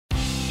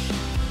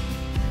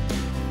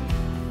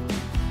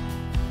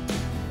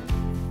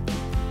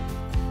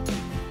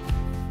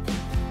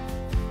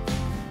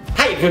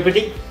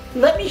everybody,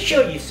 let me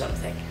show you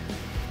something.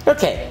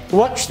 Okay,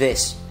 watch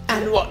this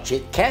and watch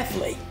it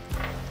carefully.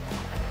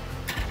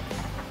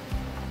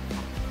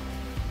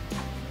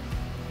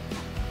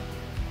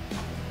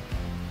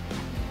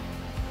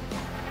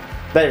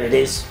 There it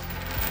is.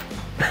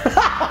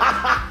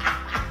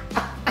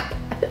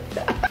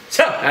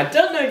 So, I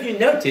don't know if you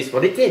noticed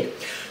what it did.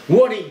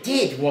 What it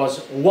did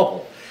was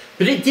wobble.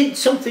 But it did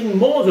something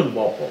more than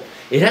wobble.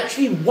 It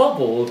actually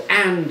wobbled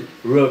and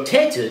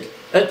rotated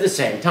at the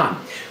same time.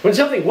 When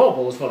something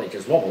wobbles, well, it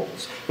just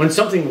wobbles. When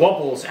something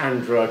wobbles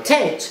and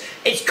rotates,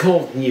 it's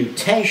called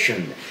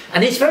nutation.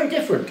 And it's very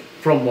different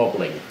from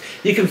wobbling.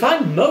 You can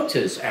find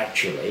motors,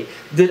 actually,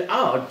 that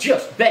are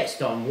just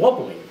based on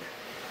wobbling.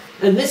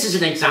 And this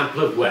is an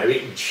example of where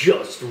it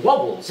just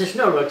wobbles. There's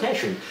no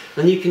rotation.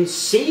 And you can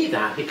see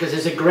that because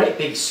there's a great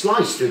big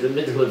slice through the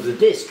middle of the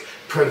disc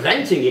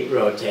preventing it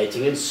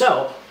rotating, and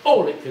so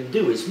all it can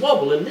do is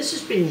wobble. And this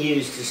has been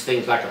used as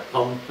things like a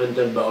pump and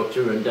a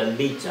motor and a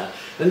meter.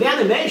 And the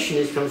animation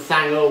is from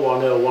Thang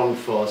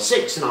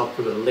 010146, and I'll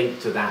put a link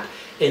to that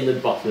in the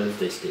bottom of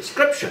this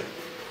description.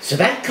 So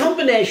that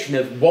combination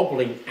of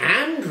wobbling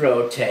and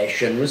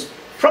rotation was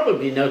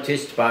probably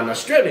noticed by an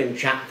Australian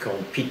chap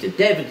called Peter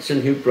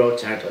Davidson, who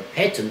brought out a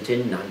patent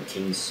in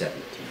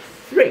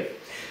 1973.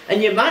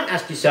 And you might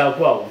ask yourself,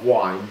 well,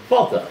 why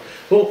bother?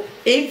 Well,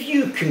 if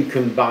you can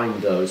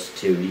combine those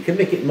two, you can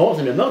make it more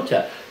than a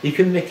motor, you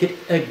can make it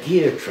a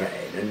gear train.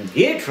 And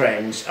gear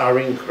trains are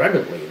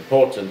incredibly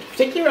important,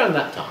 particularly around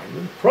that time,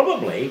 and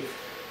probably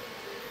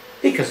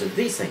because of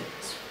these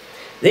things.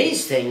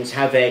 These things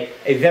have a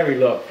very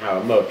low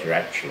power motor,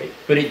 actually,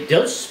 but it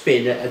does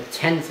spin at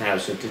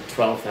 10,000 to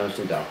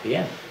 12,000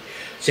 RPM.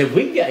 So if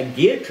we can get a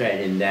gear train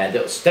in there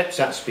that steps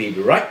that speed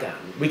right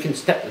down, we can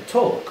step the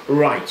torque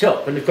right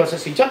up. And of course,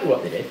 that's exactly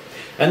what they did.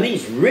 And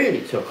these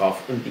really took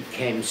off and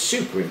became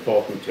super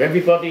important to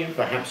everybody, and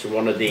perhaps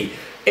one of the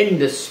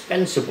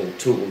indispensable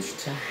tools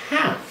to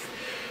have.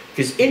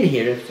 Because in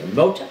here is a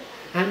motor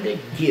and a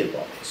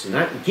gearbox. And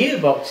that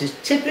gearbox is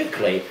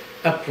typically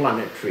a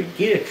planetary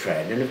gear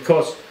train. And of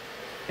course,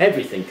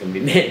 everything can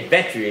be made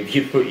better if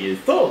you put your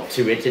thought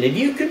to it. And if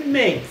you can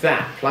make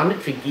that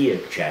planetary gear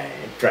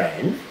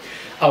train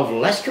of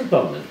less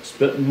components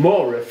but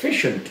more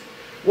efficient,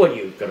 well,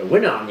 you've got a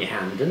winner on your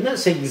hand. And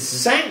that's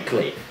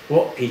exactly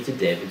what Peter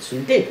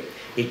Davidson did.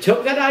 He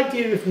took that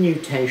idea of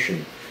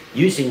nutation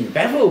using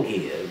bevel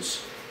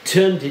gears,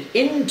 turned it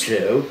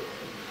into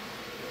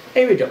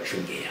a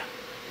reduction gear.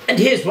 And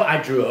here's what I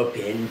drew up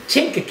in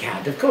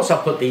Tinkercad. Of course,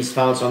 I'll put these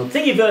files on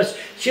Thingiverse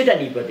should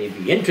anybody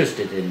be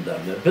interested in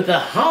them. But the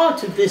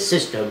heart of this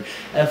system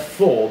are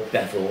 4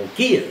 bevel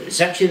gears.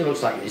 Actually, it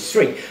looks like there's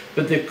 3.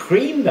 But the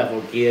cream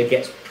bevel gear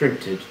gets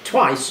printed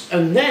twice,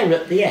 and they're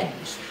at the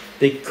ends.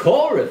 The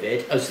core of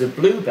it is the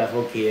blue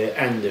bevel gear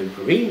and the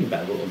green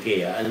bevel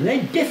gear, and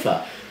they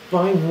differ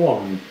by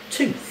 1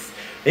 tooth.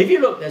 If you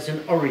look, there's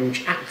an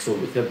orange axle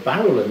with a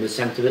barrel in the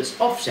centre that's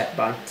offset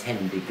by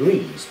 10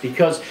 degrees,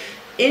 because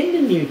in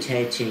the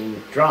nutating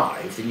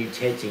drive, the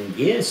nutating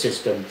gear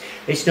system,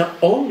 it's not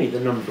only the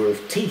number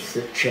of teeth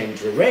that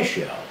change the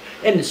ratio.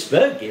 In the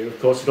spur gear, of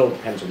course, it all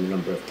depends on the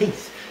number of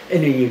teeth.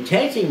 In a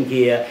nutating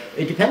gear,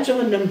 it depends on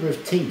the number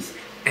of teeth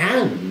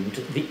and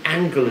the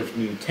angle of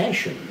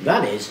nutation.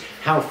 That is,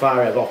 how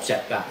far I've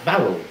offset that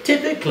barrel.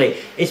 Typically,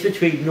 it's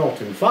between 0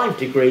 and 5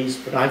 degrees,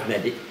 but I've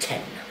made it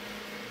 10.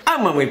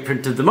 And when we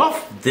printed them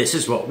off, this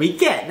is what we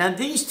get. Now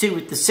these two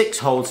with the 6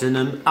 holes in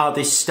them are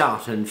the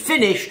start and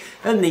finish,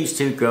 and these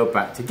two go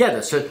back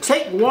together. So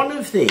take one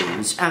of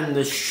these and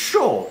the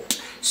short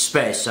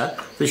spacer.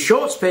 The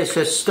short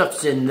spacer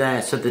stuffs in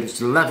there so that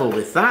it's level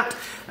with that,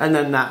 and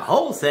then that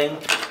whole thing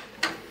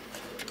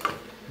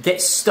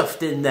gets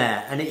stuffed in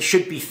there, and it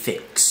should be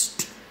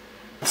fixed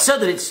so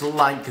that it's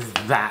like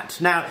that.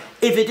 Now,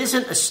 if it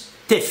isn't a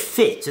stiff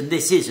fit, and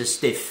this is a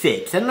stiff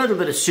fit, then a little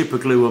bit of super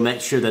glue will make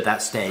sure that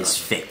that stays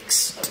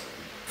fixed.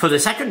 For the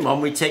second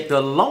one, we take the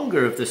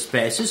longer of the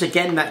spacers.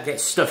 Again, that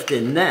gets stuffed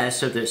in there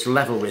so that it's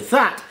level with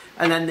that,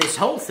 and then this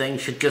whole thing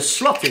should just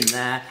slot in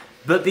there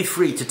but be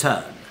free to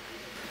turn.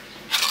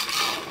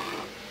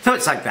 So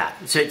it's like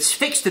that. So it's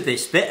fixed to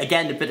this bit,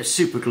 again a bit of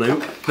super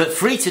glue, but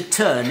free to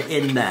turn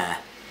in there.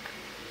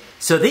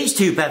 So these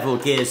two bevel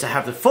gears that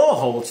have the 4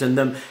 holes in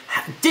them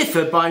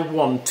differ by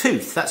 1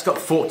 tooth. That's got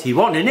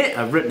 41 in it,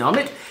 I've written on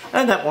it,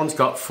 and that one's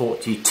got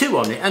 42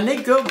 on it. And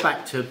they go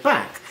back to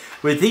back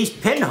with these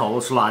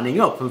pinholes lining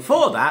up. And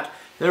for that,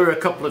 there are a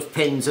couple of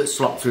pins that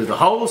slot through the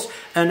holes,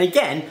 and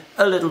again,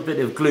 a little bit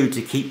of glue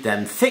to keep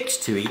them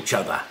fixed to each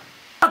other.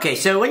 Okay,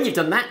 so when you've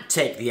done that,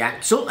 take the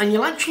axle, and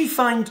you'll actually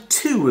find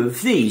 2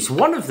 of these.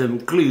 One of them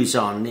glues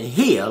on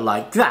here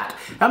like that.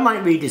 I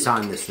might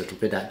redesign this a little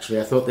bit,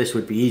 actually. I thought this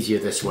would be easier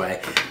this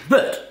way.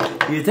 But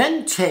you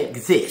then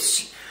take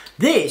this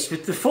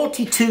with the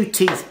 42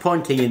 teeth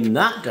pointing in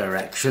that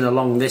direction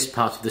along this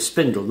part of the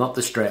spindle, not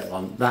the straight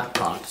one, that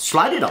part.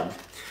 Slide it on.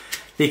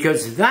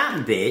 because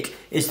that bit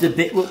is the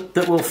bit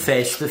that will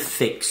face the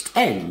fixed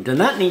end,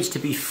 and that needs to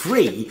be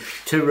free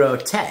to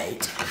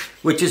rotate,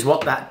 which is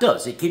what that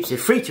does. It keeps it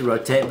free to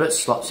rotate but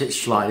stops it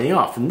sliding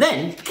off. And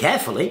then,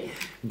 carefully,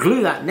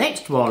 glue that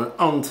next one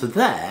onto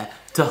there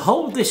to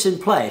hold this in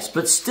place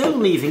but still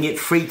leaving it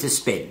free to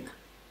spin.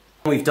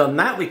 When we've done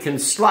that, we can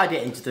slide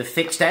it into the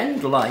fixed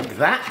end like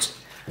that.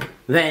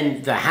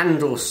 Then the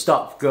handle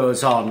stop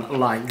goes on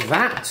like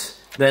that.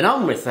 Then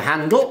on with the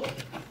handle.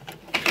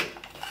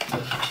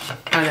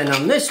 And then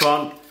on this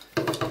one,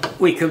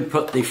 we can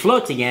put the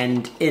floating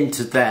end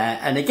into there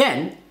and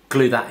again,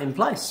 glue that in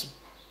place.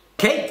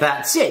 Okay,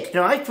 that's it.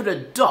 Now I put a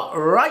dot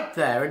right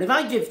there, and if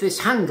I give this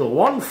handle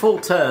one full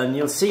turn,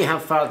 you'll see how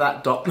far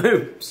that dot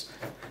moves.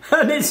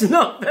 And it's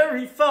not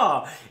very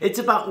far. It's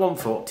about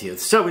 1/40th.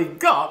 So we've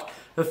got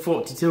a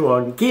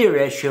 40-to-1 gear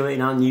ratio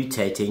in our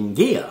nutating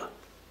gear.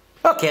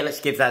 Okay, let's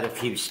give that a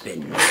few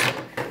spins.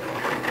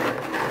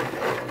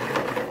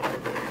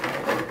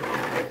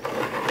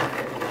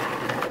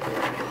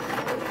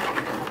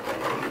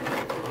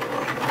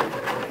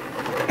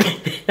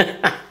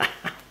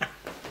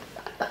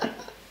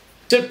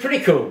 So pretty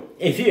cool,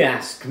 if you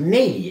ask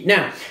me.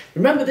 Now,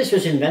 remember this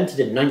was invented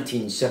in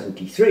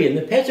 1973 and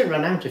the patent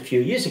ran out a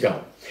few years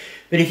ago.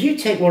 But if you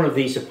take one of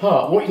these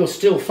apart, what you'll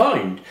still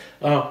find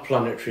are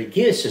planetary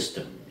gear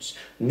systems.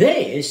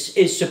 This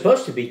is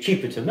supposed to be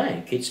cheaper to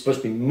make. It's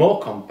supposed to be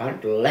more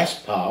compact, less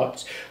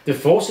parts. The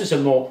forces are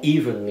more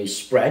evenly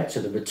spread,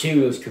 so the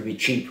materials can be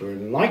cheaper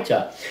and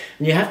lighter.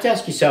 And you have to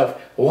ask yourself,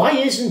 why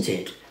isn't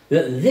it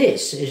that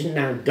this isn't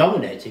now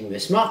dominating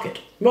this market?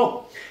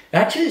 Well,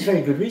 actually there's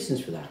very good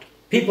reasons for that.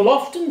 People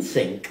often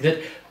think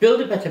that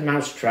build a better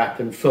mousetrap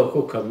and folk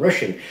will come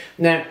rushing.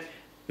 Now,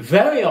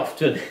 very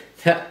often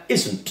that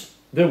isn't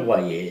the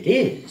way it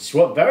is.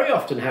 What very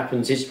often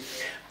happens is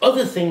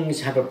other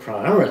things have a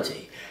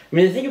priority. I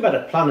mean, the thing about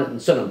a planet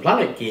and sun and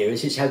planet gear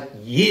is it's had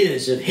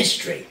years of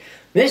history.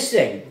 This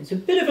thing is a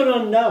bit of an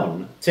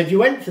unknown. So if you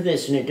went for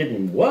this and it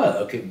didn't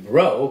work, it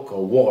broke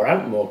or wore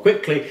out more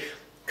quickly,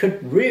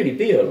 could really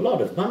be a lot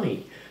of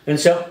money.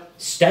 And so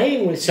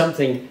staying with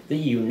something that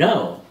you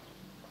know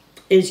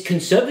is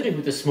conservative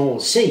with a small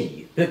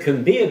c, but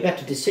can be a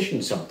better decision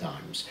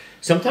sometimes.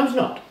 Sometimes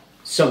not,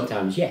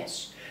 sometimes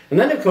yes. And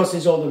then of course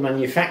there's all the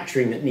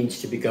manufacturing that needs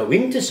to be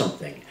going to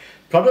something.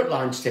 Product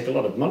lines take a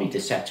lot of money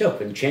to set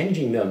up, and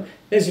changing them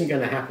isn't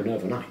going to happen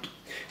overnight.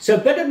 So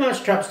better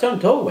mousetraps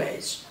don't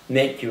always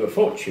make you a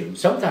fortune.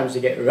 Sometimes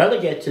they get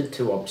relegated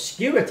to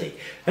obscurity.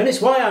 And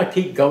it's why I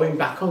keep going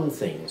back on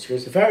things,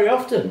 because very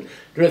often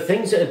there are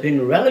things that have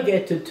been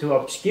relegated to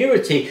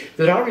obscurity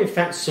that are in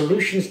fact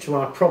solutions to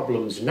our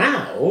problems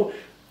now.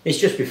 It's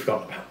just we've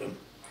forgotten about them.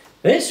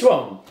 This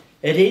one,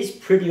 it is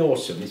pretty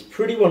awesome. It's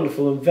pretty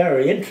wonderful and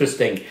very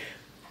interesting.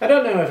 I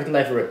don't know if it'll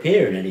ever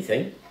appear in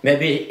anything.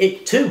 Maybe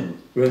it too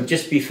will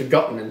just be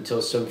forgotten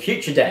until some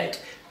future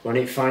date when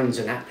it finds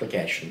an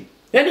application.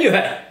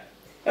 Anyway,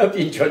 I hope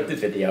you enjoyed the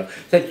video.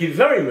 Thank you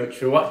very much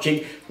for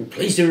watching, and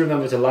please do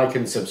remember to like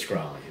and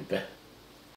subscribe.